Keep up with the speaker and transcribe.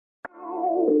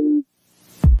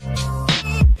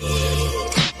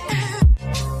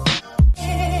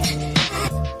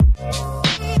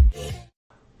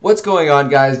What's going on,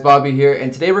 guys? Bobby here,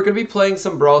 and today we're going to be playing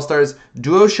some Brawl Stars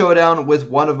Duo Showdown with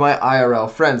one of my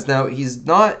IRL friends. Now, he's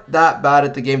not that bad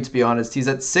at the game, to be honest. He's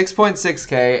at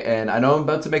 6.6k, and I know I'm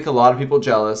about to make a lot of people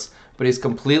jealous, but he's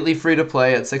completely free to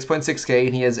play at 6.6k,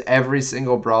 and he has every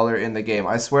single brawler in the game.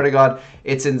 I swear to God,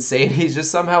 it's insane. He's just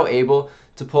somehow able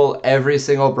to pull every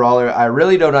single brawler. I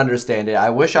really don't understand it. I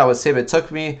wish I was him. It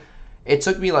took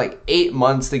me like 8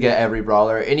 months to get every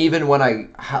brawler, and even when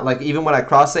I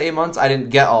crossed the 8 months, I didn't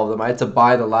get all of them. I had to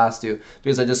buy the last two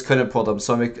because I just couldn't pull them.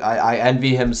 So I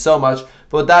envy him so much.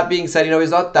 But with that being said, he's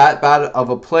not that bad of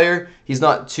a player. He's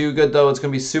not too good though. It's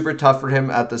gonna be super tough for him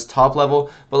at this top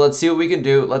level. But let's see what we can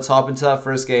do. Let's hop into that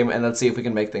first game and let's see if we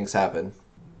can make things happen.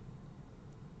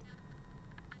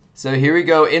 So here we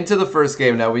go into the first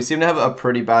game now. We seem to have a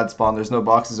pretty bad spawn. There's no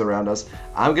boxes around us.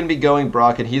 I'm going to be going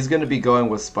Brock, and he's going to be going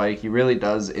with Spike. He really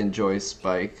does enjoy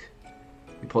Spike.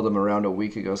 We pulled him around a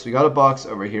week ago. So we got a box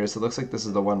over here. So it looks like this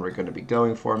is the one we're going to be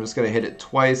going for. I'm just going to hit it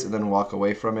twice and then walk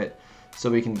away from it so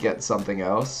we can get something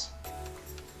else.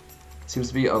 Seems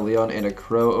to be a Leon and a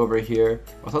Crow over here.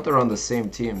 I thought they were on the same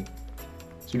team.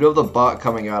 So we do have the bot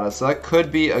coming at us, so that could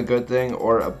be a good thing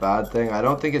or a bad thing. I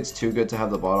don't think it's too good to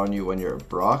have the bot on you when you're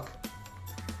Brock,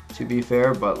 to be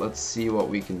fair, but let's see what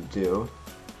we can do.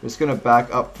 We're just going to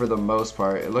back up for the most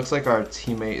part. It looks like our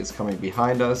teammate is coming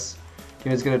behind us.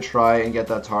 Teammate's going to try and get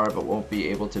that tower, but won't be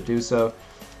able to do so.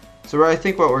 So I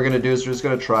think what we're going to do is we're just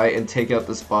going to try and take out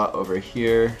this bot over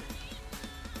here.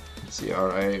 See,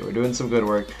 alright, we're doing some good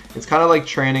work. It's kind of like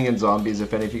training in zombies,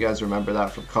 if any of you guys remember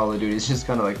that from Call of Duty. It's just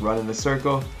kind of like run in a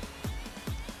circle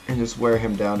and just wear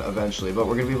him down eventually. But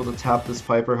we're going to be able to tap this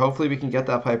Piper. Hopefully we can get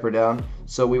that Piper down.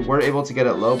 So we were able to get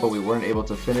it low, but we weren't able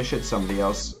to finish it. Somebody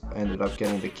else ended up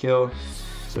getting the kill.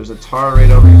 So there's a Tara right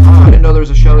over here. Oh, I didn't know there was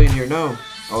a Shelly in here. No.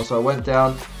 Also, I went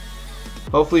down.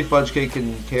 Hopefully Fudge Cake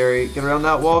can carry. Get around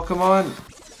that wall. Come on.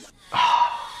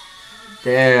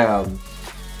 Damn.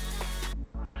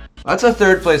 That's a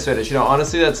third place finish.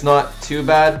 Honestly, that's not too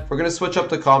bad. We're going to switch up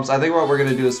the comps. I think what we're going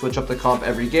to do is switch up the comp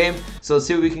every game. So let's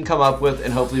see what we can come up with,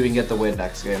 and hopefully we can get the win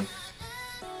next game.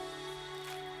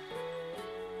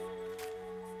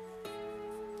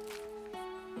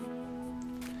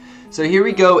 So here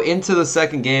we go into the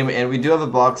second game, and we do have a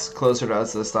box closer to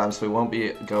us this time, so we won't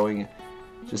be going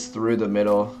just through the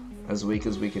middle as weak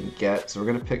as we can get. So we're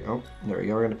going to pick, oh, there we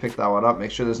go. We're going to pick that one up. Make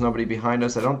sure there's nobody behind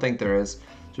us. I don't think there is.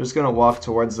 Just gonna walk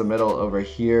towards the middle over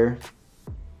here.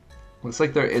 Looks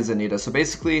like there is Anita. So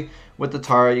basically with the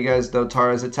Tara, you guys know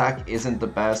Tara's attack isn't the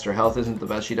best, her health isn't the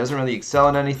best. She doesn't really excel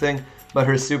in anything, but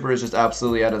her super is just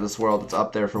absolutely out of this world. It's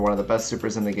up there for one of the best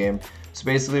supers in the game. So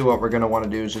basically what we're gonna want to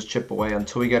do is just chip away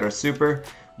until we get our super.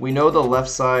 We know the left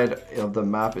side of the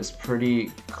map is pretty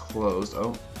closed.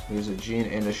 Oh, there's a Jean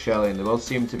and a Shelly, and they both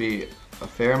seem to be a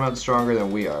fair amount stronger than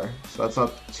we are. So that's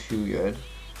not too good.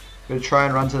 I'm going to try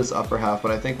and run to this upper half,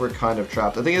 but I think we're kind of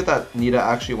trapped. I think if that Nita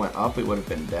actually went up, we would have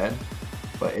been dead,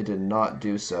 but it did not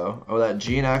do so. Oh, that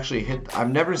Jean actually hit. I've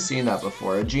never seen that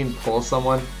before. A Jean pull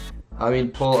someone,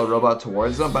 pull a robot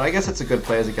towards them, but I guess it's a good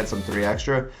play as it gets them 3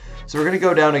 extra. So we're going to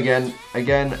go down again.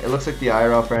 Again, it looks like the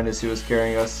IRL friend is who is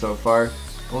carrying us so far.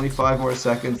 Only 5 more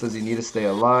seconds. Does he need to stay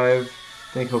alive?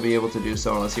 I think he'll be able to do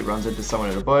so unless he runs into someone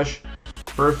in a bush.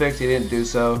 Perfect, he didn't do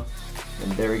so.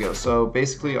 And there we go. So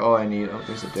basically all I need, oh,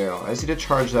 there's a Daryl. I just need to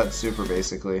charge that super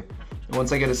basically. And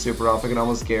once I get a super off, I can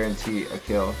almost guarantee a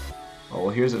kill. Oh, well,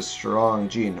 here's a strong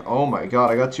Jean. Oh my god,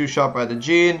 I got 2 shot by the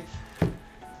Jean.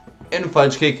 And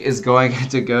Fudge Cake is going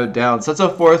to go down. So that's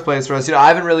a 4th place for us. I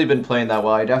haven't really been playing that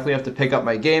well. I definitely have to pick up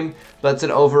my game. But that's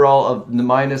an overall of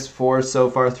 -4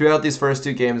 so far throughout these first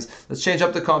 2 games. Let's change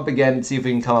up the comp again and see if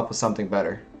we can come up with something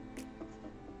better.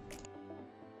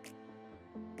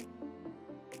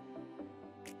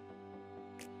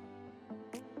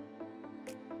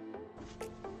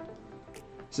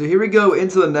 So here we go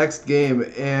into the next game,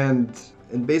 and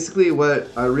basically what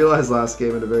I realized last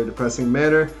game in a very depressing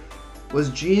manner was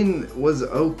Jean was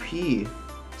OP.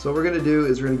 So what we're going to do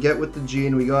is we're going to get with the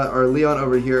Jean. We got our Leon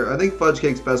over here. I think Fudge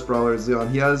Cake's best brawler is Leon.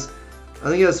 I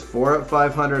think he has 4 at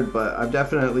 500, but I've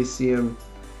definitely seen him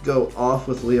go off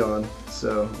with Leon.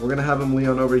 So we're going to have him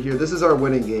Leon over here. This is our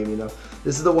winning game,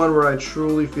 This is the one where I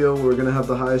truly feel we're going to have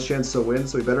the highest chance to win,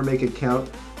 so we better make it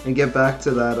count and get back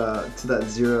to that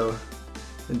 0.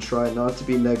 And try not to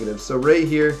be negative. So right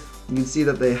here, you can see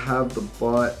that they have the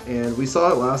bot, and we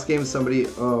saw it last game. Somebody,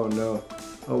 oh no,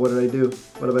 oh what did I do?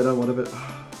 What have I done? What have it?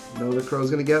 Oh, no, the Crow's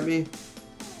gonna get me.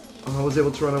 Oh, I was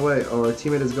able to run away. Oh, our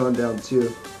teammate has gone down too.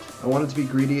 I wanted to be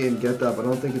greedy and get that, but I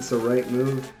don't think it's the right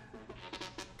move.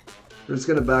 We're just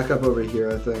gonna back up over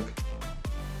here, I think.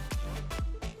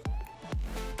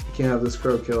 Can't have this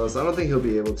Crow kill us. I don't think he'll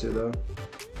be able to though.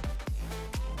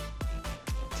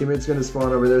 Teammate's going to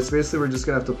spawn over there. So basically we're just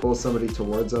going to have to pull somebody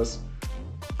towards us.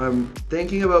 I'm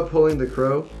thinking about pulling the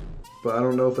crow, but I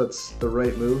don't know if that's the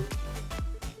right move.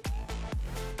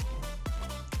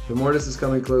 The mortis is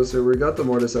coming closer. We got the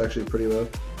mortis actually pretty low.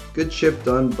 Good chip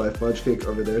done by Fudge Cake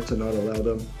over there to not allow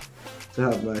them to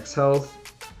have max health.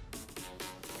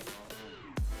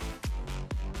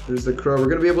 There's the crow. We're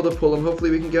going to be able to pull him. Hopefully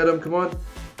we can get him. Come on.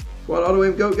 Come on, auto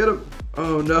aim. Go, get him.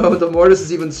 Oh no, the mortis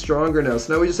is even stronger now.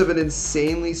 So now we just have an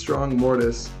insanely strong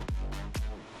mortis.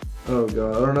 Oh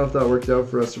god, I don't know if that worked out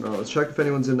for us or not. Let's check if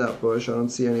anyone's in that bush. I don't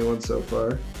see anyone so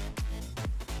far.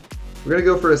 We're going to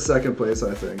go for a second place,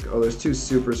 I think. Oh, there's two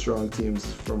super strong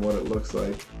teams from what it looks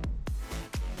like.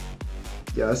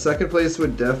 Yeah, second place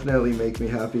would definitely make me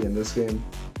happy in this game.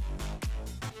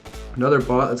 Another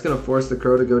bot. That's going to force the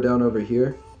crow to go down over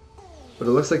here. But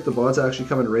it looks like the bot's actually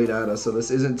coming right at us, so this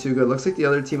isn't too good. Looks like the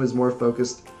other team is more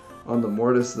focused on the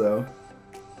mortis, though.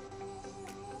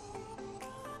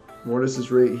 Mortis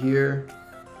is right here.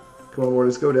 Come on,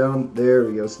 mortis, go down. There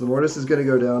we go. So the mortis is going to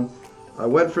go down. I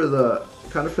went for the,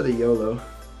 kind of for the YOLO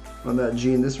on that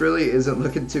gene. This really isn't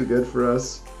looking too good for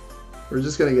us. We're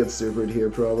just going to get supered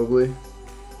here, probably.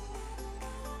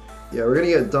 Yeah, we're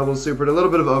going to get double supered. A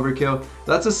little bit of overkill.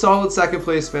 That's a solid second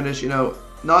place finish, you know.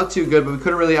 Not too good, but we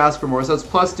couldn't really ask for more. So it's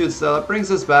 +2 still. That brings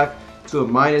us back to a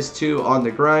 -2 on the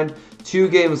grind. 2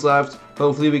 games left.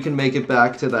 Hopefully we can make it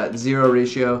back to that 0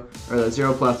 ratio, or that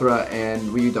 0 plethora,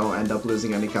 and we don't end up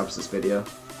losing any cups this video.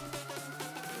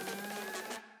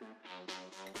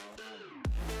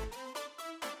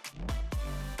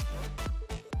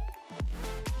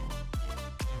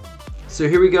 So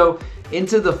here we go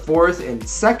into the 4th and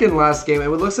second last game,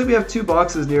 and it looks like we have 2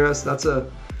 boxes near us.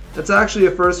 That's actually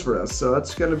a first for us, so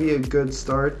that's going to be a good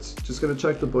start. Just going to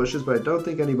check the bushes, but I don't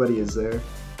think anybody is there.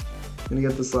 Going to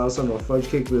get this last one while Fudge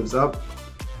Cake moves up.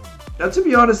 Now, to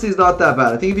be honest, he's not that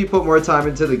bad. I think if he put more time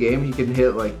into the game, he can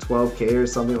hit like 12k or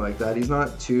something like that. He's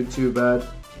not too bad,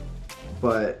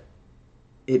 but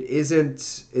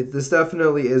this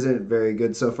definitely isn't very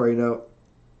good so far. You know,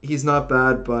 he's not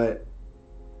bad, but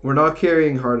we're not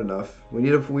carrying hard enough. We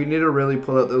need to really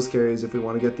pull out those carries if we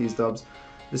want to get these dubs.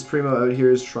 This Primo out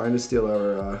here is trying to steal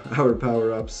our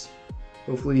power-ups.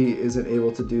 Hopefully he isn't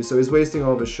able to do so. He's wasting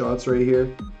all of his shots right here.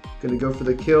 Gonna go for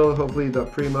the kill. Hopefully the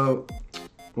Primo...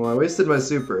 Well, I wasted my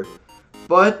super.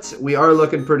 But we are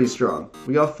looking pretty strong.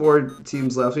 We got 4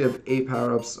 teams left. We have 8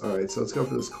 power-ups. Alright, so let's go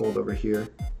for this cold over here.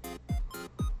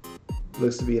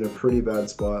 Looks to be in a pretty bad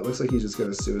spot. Looks like he's just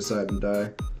gonna suicide and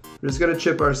die. We're just gonna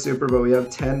chip our super, but we have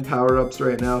 10 power-ups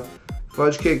right now.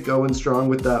 Fudge Cake going strong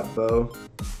with that bow.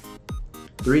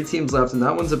 3 teams left, and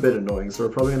that one's a bit annoying, so we're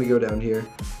probably going to go down here.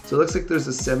 So it looks like there's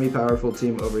a semi-powerful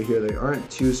team over here. They aren't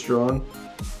too strong,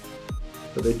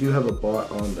 but they do have a bot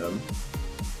on them.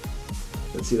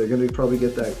 Let's see, they're going to probably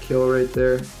get that kill right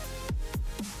there.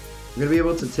 We're going to be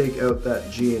able to take out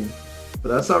that Gene, but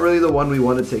that's not really the one we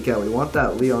want to take out. We want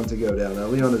that Leon to go down. That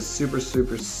Leon is super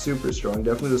strong,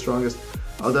 definitely the strongest.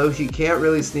 Although he can't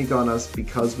really sneak on us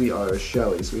because we are a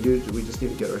Shelly, so we just need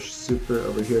to get our super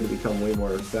over here to become way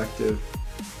more effective.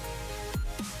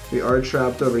 We are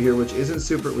trapped over here, which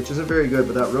isn't very good,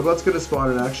 but that robot's going to spawn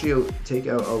and actually take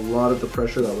out a lot of the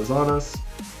pressure that was on us.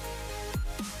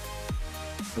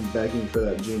 I'm begging for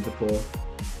that Gene to pull.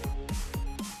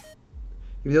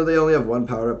 Even though they only have 1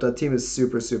 power up, that team is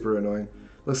super annoying.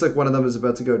 Looks like one of them is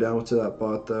about to go down to that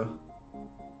bot though.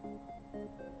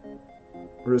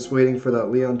 We're just waiting for that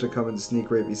Leon to come and sneak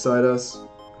right beside us.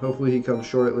 Hopefully he comes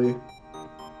shortly.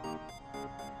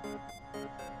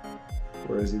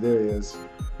 Where is he? There he is.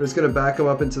 We're just going to back him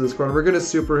up into this corner. We're going to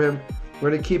super him.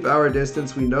 We're going to keep our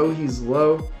distance. We know he's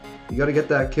low. You got to get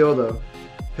that kill though.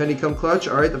 Penny come clutch.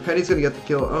 Alright, the Penny's going to get the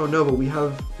kill. Oh no, but we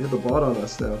have the bot on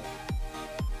us now.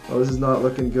 Oh, this is not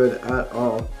looking good at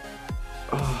all.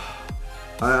 Oh,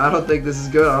 I don't think this is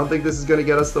good. I don't think this is going to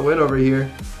get us the win over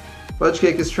here. Fudge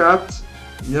Cake is trapped.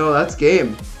 No, that's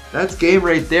game. That's game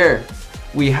right there.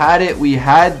 We had it. We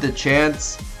had the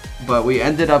chance, but we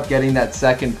ended up getting that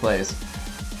second place.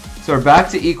 So we're back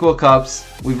to equal cups.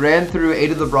 We ran through 8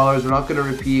 of the brawlers. We're not going to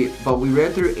repeat, but we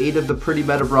ran through 8 of the pretty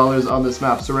meta brawlers on this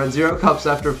map. So we're at 0 cups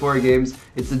after 4 games.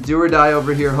 It's a do or die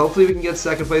over here. Hopefully we can get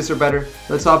second place or better.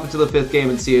 Let's hop into the 5th game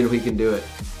and see if we can do it.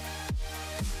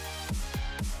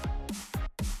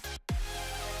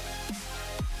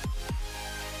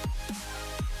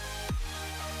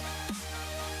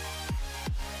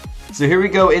 So here we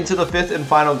go into the 5th and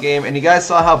final game, and you guys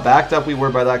saw how backed up we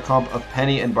were by that comp of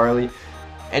Penny and Barley.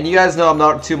 And you guys know I'm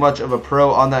not too much of a pro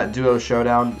on that duo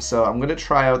showdown, so I'm going to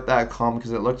try out that comp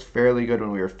because it looked fairly good when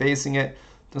we were facing it.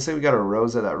 Looks like we got a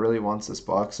Rosa that really wants this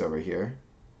box over here.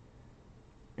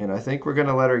 And I think we're going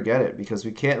to let her get it because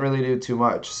we can't really do too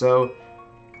much. So,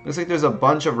 looks like there's a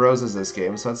bunch of Rosas this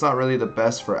game, so it's not really the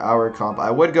best for our comp. I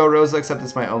would go Rosa, except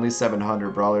it's my only 700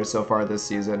 brawler so far this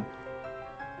season.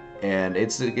 And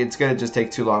it's going to just take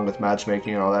too long with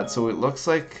matchmaking and all that. So it looks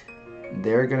like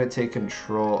they're going to take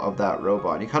control of that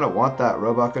robot. You kind of want that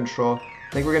robot control.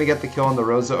 I think we're going to get the kill on the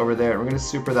Rosa over there. And we're going to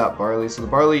super that Barley. So the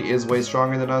Barley is way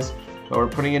stronger than us, but we're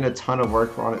putting in a ton of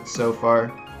work on it so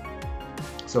far.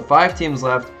 So 5 teams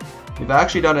left. We've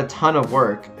actually done a ton of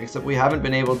work, except we haven't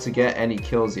been able to get any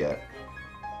kills yet.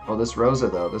 Oh, this Rosa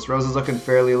though. This Rosa's looking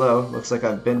fairly low. Looks like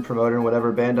I've been promoted in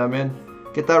whatever band I'm in.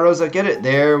 Get that Rosa, get it.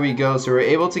 There we go. So we're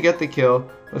able to get the kill.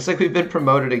 Looks like we've been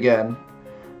promoted again.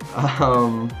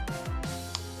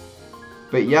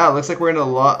 But yeah, looks like we're in a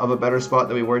lot of a better spot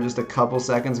than we were just a couple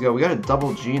seconds ago. We got a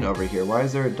double Gene over here. Why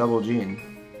is there a double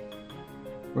Gene?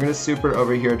 We're going to super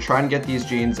over here, try and get these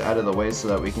Genes out of the way so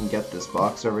that we can get this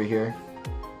box over here.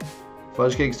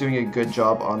 Fudge Cake's doing a good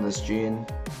job on this Gene.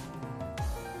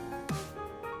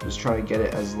 Just trying to get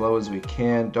it as low as we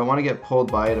can. Don't want to get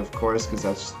pulled by it, of course,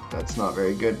 because that's not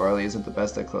very good. Barley isn't the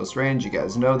best at close range. You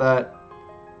guys know that.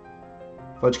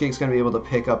 Fudge Cake's going to be able to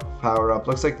pick up power up.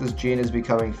 Looks like this Gene is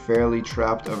becoming fairly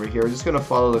trapped over here. We're just going to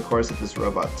follow the course that this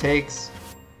robot takes.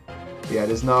 Yeah,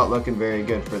 it is not looking very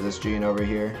good for this Gene over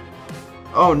here.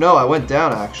 Oh no, I went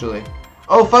down actually.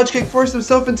 Oh, Fudge Cake forced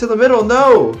himself into the middle.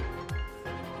 No!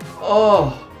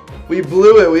 Oh, we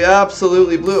blew it. We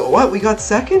absolutely blew it. What? We got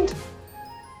second?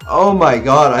 Oh my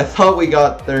god, I thought we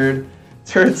got third.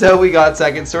 Turns out we got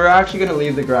second. So we're actually going to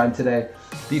leave the grind today.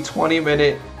 The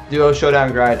 20-minute duo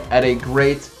showdown grind at a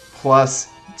great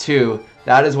 +2.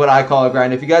 That is what I call a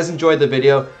grind. If you guys enjoyed the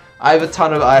video, I have a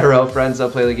ton of IRL friends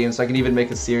that play the game, so I can even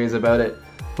make a series about it.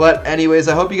 But anyways,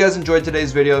 I hope you guys enjoyed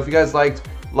today's video. If you guys liked,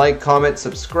 like, comment,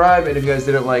 subscribe, and if you guys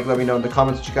didn't like, let me know in the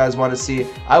comments what you guys want to see.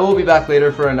 I will be back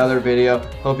later for another video.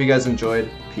 Hope you guys enjoyed.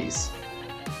 Peace.